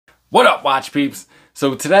What up, watch peeps?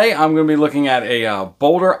 So today I'm going to be looking at a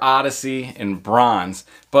Boldr Odyssey in bronze,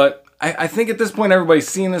 but I think at this point everybody's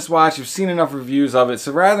seen this watch, you've seen enough reviews of it,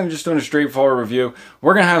 so rather than just doing a straightforward review,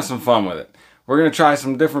 we're going to have some fun with it. We're going to try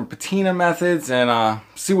some different patina methods and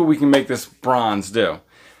see what we can make this bronze do.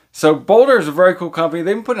 So Boldr is a very cool company.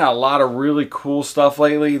 They've been putting out a lot of really cool stuff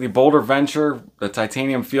lately. The Boldr Venture, the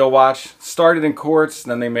titanium field watch, started in quartz,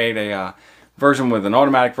 then they made a version with an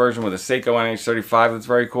automatic version with a Seiko NH35 that's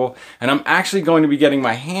very cool. And I'm actually going to be getting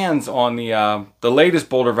my hands on the latest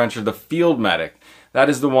Boldr Venture, the Field Medic. That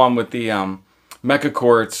is the one with the Mecha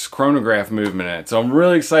Quartz chronograph movement in it. So I'm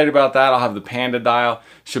really excited about that. I'll have the Panda dial.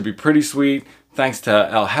 Should be pretty sweet. Thanks to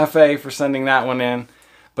El Jefe for sending that one in.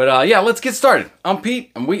 But yeah, let's get started. I'm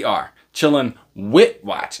Pete, and we are chilling with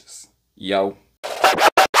watches. Yo.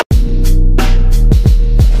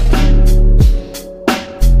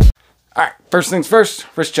 Alright, first things first,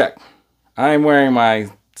 wrist check. I'm wearing my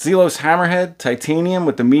Zelos Hammerhead Titanium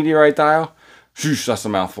with the meteorite dial. Shoosh, that's a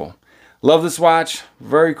mouthful. Love this watch,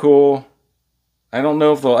 very cool. I don't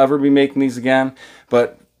know if they'll ever be making these again,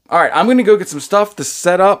 but alright, I'm gonna go get some stuff to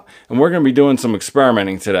set up, and we're gonna be doing some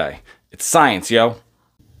experimenting today. It's science, yo.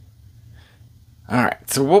 Alright,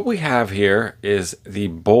 so what we have here is the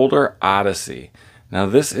Boldr Odyssey. Now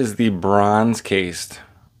this is the bronze cased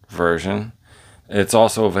version. It's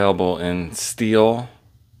also available in steel,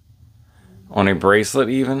 on a bracelet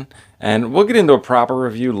even. And we'll get into a proper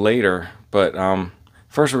review later, but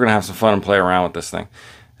first we're going to have some fun and play around with this thing.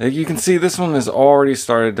 You can see this one has already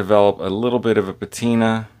started to develop a little bit of a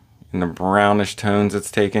patina in the brownish tones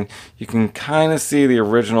it's taken. You can kind of see the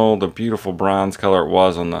original, the beautiful bronze color it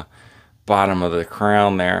was on the bottom of the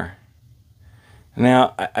crown there.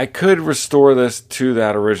 Now, I could restore this to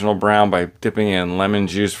that original brown by dipping in lemon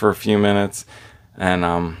juice for a few minutes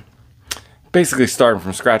and basically starting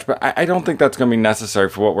from scratch, but I don't think that's going to be necessary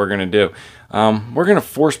for what we're going to do. We're going to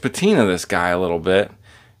force patina this guy a little bit,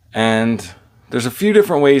 and there's a few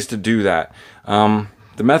different ways to do that. The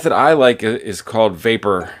method I like is called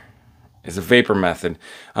vapor. It's a vapor method.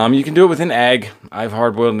 You can do it with an egg. I've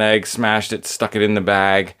hard-boiled an egg, smashed it, stuck it in the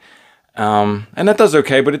bag. And that does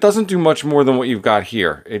okay, but it doesn't do much more than what you've got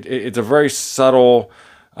here. It's a very subtle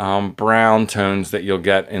brown tones that you'll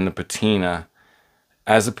get in the patina,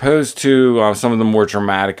 as opposed to some of the more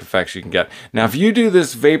dramatic effects you can get. Now, if you do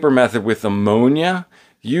this vapor method with ammonia,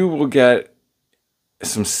 you will get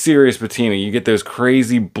some serious patina. You get those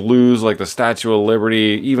crazy blues like the Statue of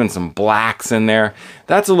Liberty, even some blacks in there.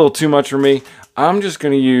 That's a little too much for me. I'm just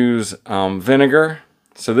going to use vinegar.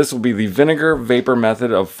 So this will be the vinegar vapor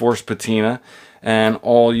method of forced patina. And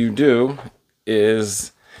all you do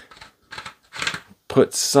is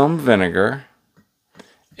put some vinegar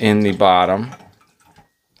in the bottom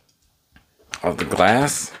of the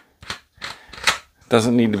glass.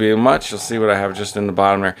 Doesn't need to be much. You'll see what I have just in the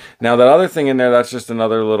bottom there. Now that other thing in there, that's just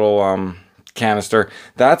another little canister.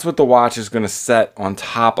 That's what the watch is going to set on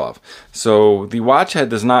top of. So the watch head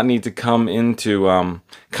does not need to come into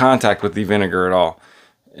contact with the vinegar at all.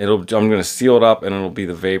 I'm going to seal it up and it'll be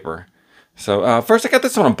the vapor. So first I got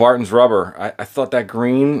this on a Barton's rubber. I thought that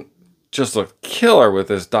green just looked killer with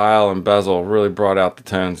this dial and bezel. Really brought out the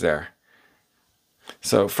tones there.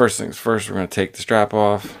 So first things first, we're going to take the strap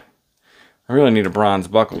off. I really need a bronze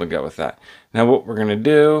buckle to go with that. Now what we're going to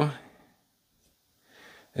do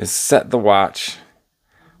is set the watch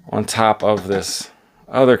on top of this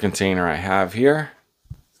other container I have here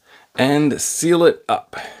and seal it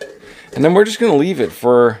up. And then we're just going to leave it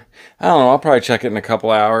for, I don't know, I'll probably check it in a couple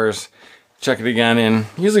hours. Check it again in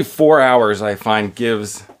usually 4 hours, I find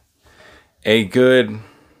gives a good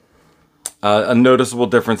a noticeable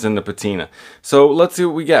difference in the patina. So let's see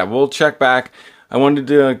what we get. We'll check back. I wanted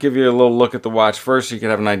to give you a little look at the watch first so you could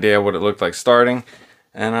have an idea of what it looked like starting.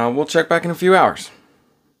 And we'll check back in a few hours.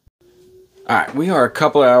 Alright, we are a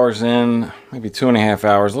couple hours in, maybe 2.5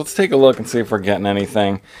 hours. Let's take a look and see if we're getting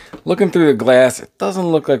anything. Looking through the glass, it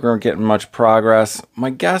doesn't look like we're getting much progress. My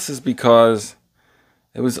guess is because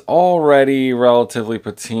it was already relatively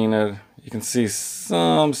patinaed. You can see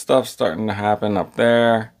some stuff starting to happen up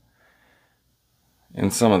there in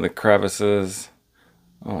some of the crevices.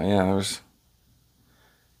 Oh yeah,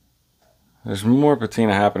 there's more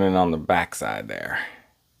patina happening on the backside there.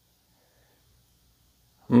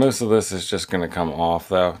 Most of this is just going to come off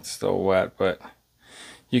though. It's still wet, but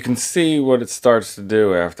you can see what it starts to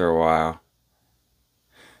do after a while.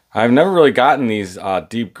 I've never really gotten these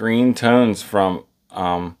deep green tones from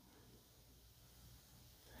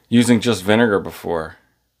using just vinegar before.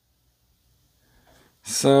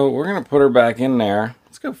 So we're going to put her back in there.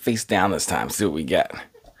 Let's go face down this time, see what we get.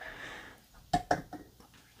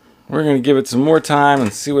 We're going to give it some more time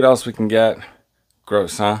and see what else we can get.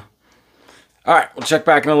 Gross, huh? All right, we'll check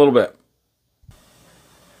back in a little bit.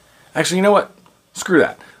 Actually, you know what? Screw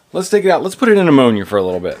that. Let's take it out. Let's put it in ammonia for a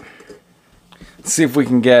little bit. Let's see if we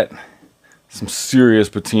can get some serious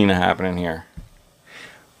patina happening here.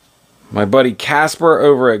 My buddy Kasper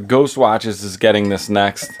over at Ghost Watches is getting this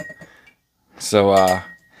next. So,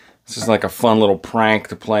 it's just like a fun little prank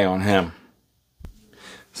to play on him.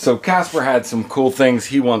 So Kasper had some cool things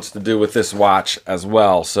he wants to do with this watch as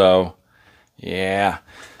well. So, yeah.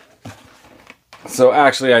 So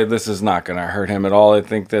actually, this is not going to hurt him at all. I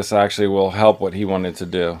think this actually will help what he wanted to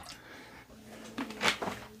do.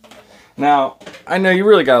 Now, I know you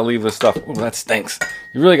really got to leave this stuff. Oh, that stinks.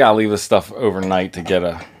 You really got to leave this stuff overnight to get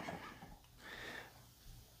a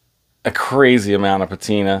crazy amount of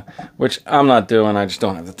patina, which I'm not doing. I just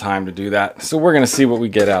don't have the time to do that. So we're going to see what we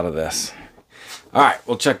get out of this. All right,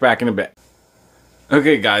 we'll check back in a bit.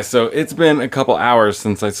 Okay, guys, so it's been a couple hours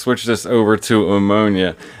since I switched this over to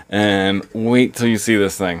ammonia, and wait till you see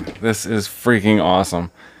this thing. This is freaking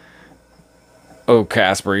awesome. Oh,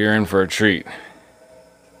 Kasper, you're in for a treat.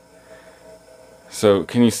 So,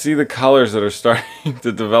 can you see the colors that are starting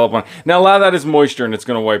to develop on? Now, a lot of that is moisture, and it's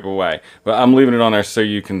going to wipe away, but I'm leaving it on there so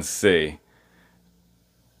you can see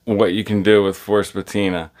what you can do with forced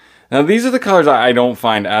patina. Now, these are the colors I don't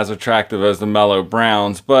find as attractive as the mellow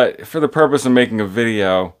browns, but for the purpose of making a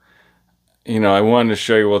video, you know, I wanted to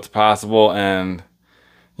show you what's possible and,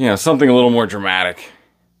 you know, something a little more dramatic.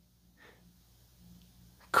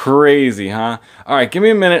 Crazy, huh? All right, give me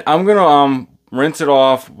a minute. I'm going to rinse it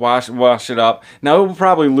off, wash it up. Now, it will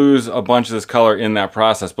probably lose a bunch of this color in that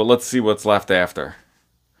process, but let's see what's left after.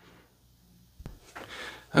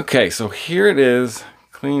 Okay, so here it is,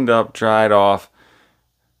 cleaned up, dried off.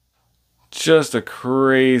 Just a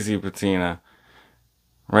crazy patina.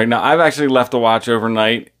 Right now, I've actually left the watch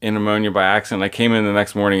overnight in ammonia by accident. I came in the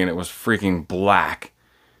next morning and it was freaking black.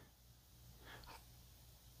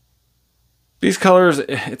 These colors,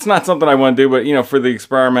 it's not something I want to do, but you know, for the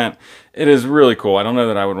experiment, it is really cool. I don't know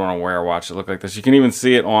that I would want to wear a watch that look like this. You can even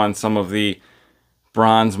see it on some of the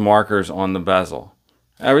bronze markers on the bezel.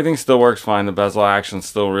 Everything still works fine. The bezel action's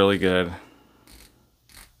still really good.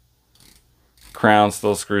 Crown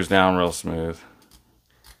still screws down real smooth.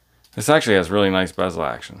 This actually has really nice bezel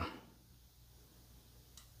action.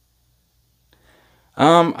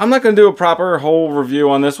 I'm not going to do a proper whole review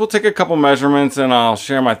on this. We'll take a couple measurements and I'll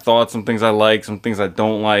share my thoughts, some things I like, some things I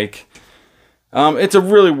don't like. It's a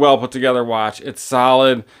really well put together watch. It's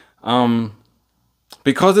solid.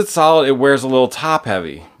 Because it's solid, it wears a little top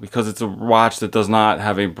heavy because it's a watch that does not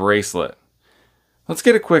have a bracelet. Let's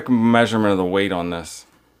get a quick measurement of the weight on this.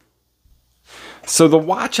 So the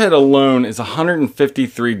watch head alone is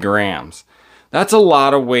 153 grams. That's a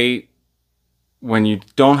lot of weight when you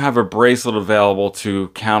don't have a bracelet available to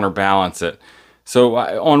counterbalance it. So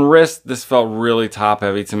on wrist, this felt really top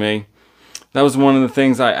heavy to me. That was one of the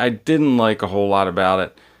things I didn't like a whole lot about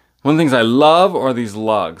it. One of the things I love are these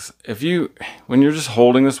lugs. When you're just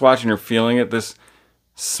holding this watch and you're feeling it, this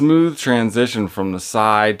smooth transition from the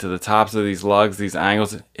side to the tops of these lugs, these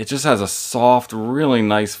angles, it just has a soft, really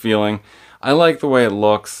nice feeling. I like the way it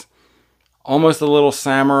looks. Almost a little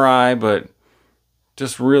samurai, but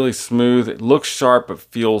just really smooth. It looks sharp, but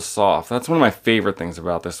feels soft. That's one of my favorite things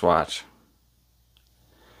about this watch.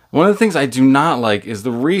 One of the things I do not like is the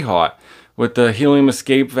rehaut with the helium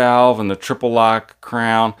escape valve and the triple lock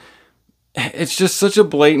crown. It's just such a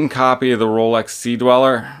blatant copy of the Rolex Sea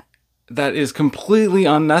Dweller that is completely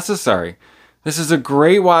unnecessary. This is a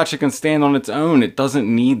great watch. It can stand on its own. It doesn't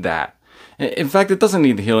need that. In fact, it doesn't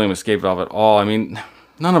need the helium escape valve at all. I mean,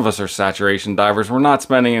 none of us are saturation divers. We're not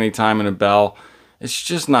spending any time in a bell. It's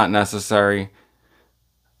just not necessary.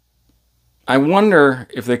 I wonder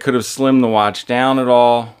if they could have slimmed the watch down at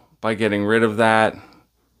all by getting rid of that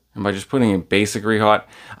and by just putting a basic rehaut.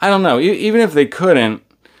 I don't know. Even if they couldn't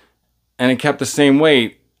and it kept the same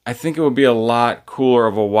weight, I think it would be a lot cooler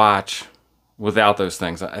of a watch without those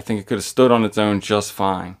things. I think it could have stood on its own just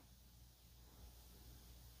fine.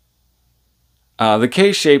 The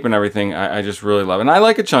case shape and everything, I just really love. And I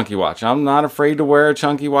like a chunky watch. I'm not afraid to wear a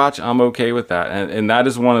chunky watch. I'm okay with that. And that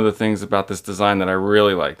is one of the things about this design that I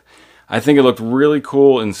really liked. I think it looked really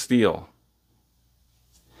cool in steel.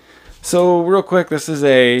 So real quick, this is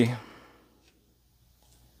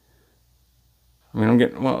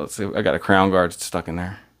well, let's see. I got a crown guard stuck in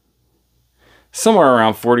there. Somewhere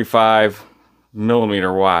around 45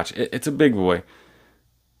 millimeter watch. It's a big boy.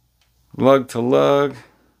 Lug to lug.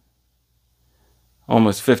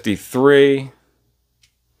 Almost 53.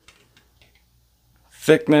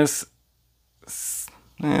 Thickness,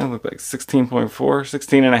 Yeah, look like 16.4,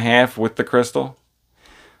 16 and a half with the crystal.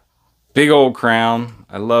 Big old crown.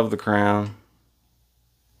 I love the crown.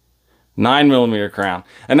 9mm crown.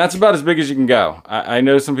 And that's about as big as you can go. I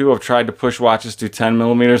know some people have tried to push watches to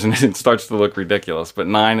 10mm and it starts to look ridiculous, but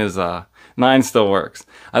 9 still works.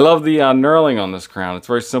 I love the knurling on this crown. It's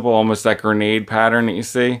very simple, almost that grenade pattern that you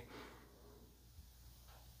see.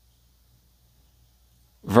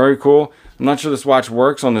 Very cool. I'm not sure this watch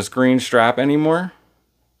works on this green strap anymore,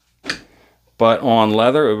 but on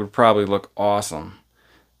leather it would probably look awesome.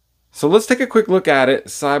 So let's take a quick look at it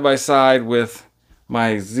side by side with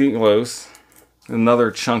my Zelos,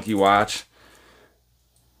 another chunky watch.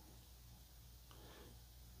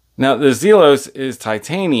 Now the Zelos is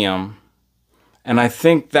titanium, and I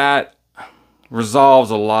think that resolves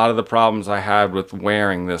a lot of the problems I had with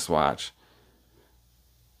wearing this watch.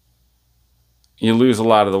 You lose a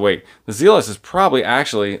lot of the weight. The Zelos is probably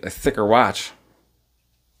actually a thicker watch.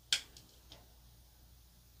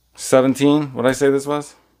 17, what did I say this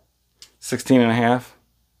was? 16 and a half.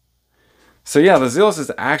 So yeah, the Zelos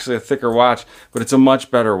is actually a thicker watch, but it's a much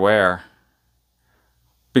better wear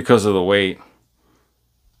because of the weight.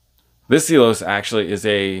 This Zelos actually is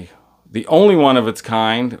the only one of its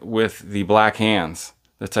kind with the black hands,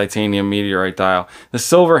 the titanium meteorite dial. The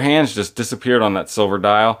silver hands just disappeared on that silver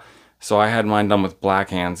dial, so I had mine done with black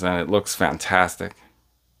hands and it looks fantastic.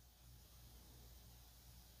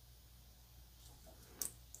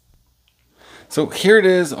 So here it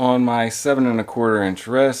is on my 7 1/4 inch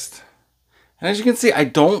wrist. And as you can see, I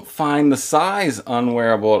don't find the size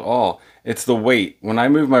unwearable at all. It's the weight. When I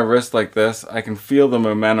move my wrist like this, I can feel the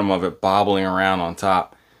momentum of it bobbling around on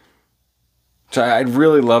top. I'd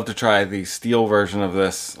really love to try the steel version of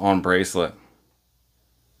this on bracelet.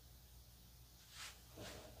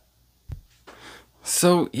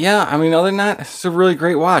 So yeah, I mean, other than that, it's a really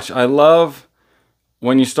great watch. I love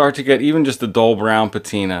when you start to get even just the dull brown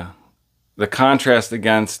patina. The contrast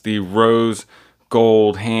against the rose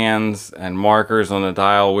gold hands and markers on the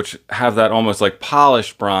dial, which have that almost like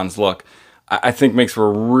polished bronze look, I think makes for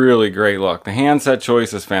a really great look. The handset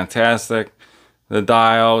choice is fantastic. The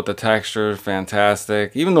dial, the texture is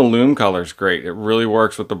fantastic. Even the lume color is great. It really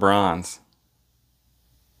works with the bronze.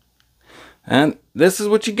 And this is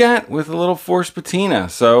what you get with a little forced patina.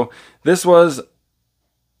 So this was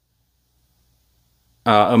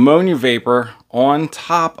ammonia vapor on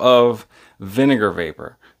top of vinegar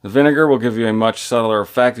vapor. The vinegar will give you a much subtler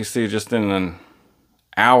effect. You see, just in an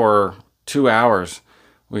hour, 2 hours,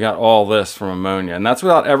 we got all this from ammonia. And that's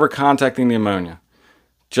without ever contacting the ammonia.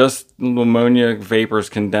 Just ammonia vapors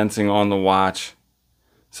condensing on the watch,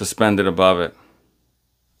 suspended above it.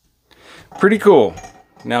 Pretty cool.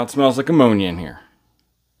 Now it smells like ammonia in here.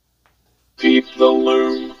 Keep the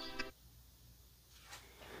lume.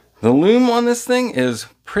 The lume on this thing is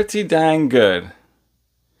pretty dang good.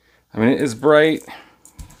 I mean, it is bright.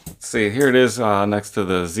 Let's see, here it is next to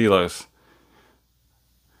the Zelos.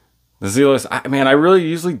 The Zelos, I really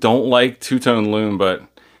usually don't like two-tone lume, but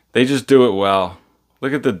they just do it well.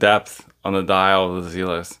 Look at the depth on the dial of the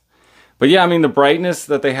Zelos. But yeah, I mean, the brightness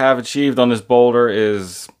that they have achieved on this Boldr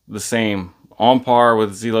is the same, on par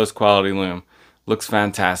with Zelos quality lume. Looks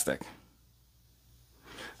fantastic.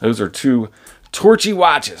 Those are two torchy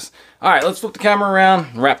watches. All right, let's flip the camera around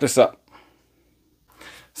and wrap this up.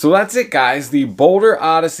 So that's it, guys. The Boldr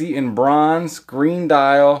Odyssey in bronze, green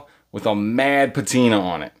dial with a mad patina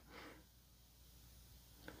on it.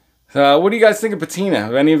 So what do you guys think of patina?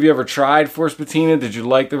 Have any of you ever tried forced patina? Did you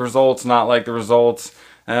like the results, not like the results?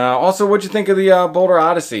 Also, what'd you think of the Boldr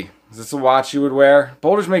Odyssey? Is this a watch you would wear?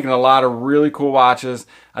 Boldr's making a lot of really cool watches.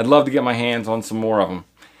 I'd love to get my hands on some more of them.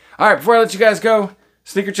 All right, before I let you guys go,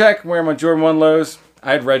 sneaker check. I'm wearing my Jordan 1 lows.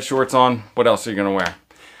 I had red shorts on. What else are you going to wear?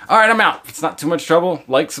 All right, I'm out. If it's not too much trouble,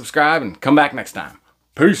 like, subscribe, and come back next time.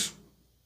 Peace.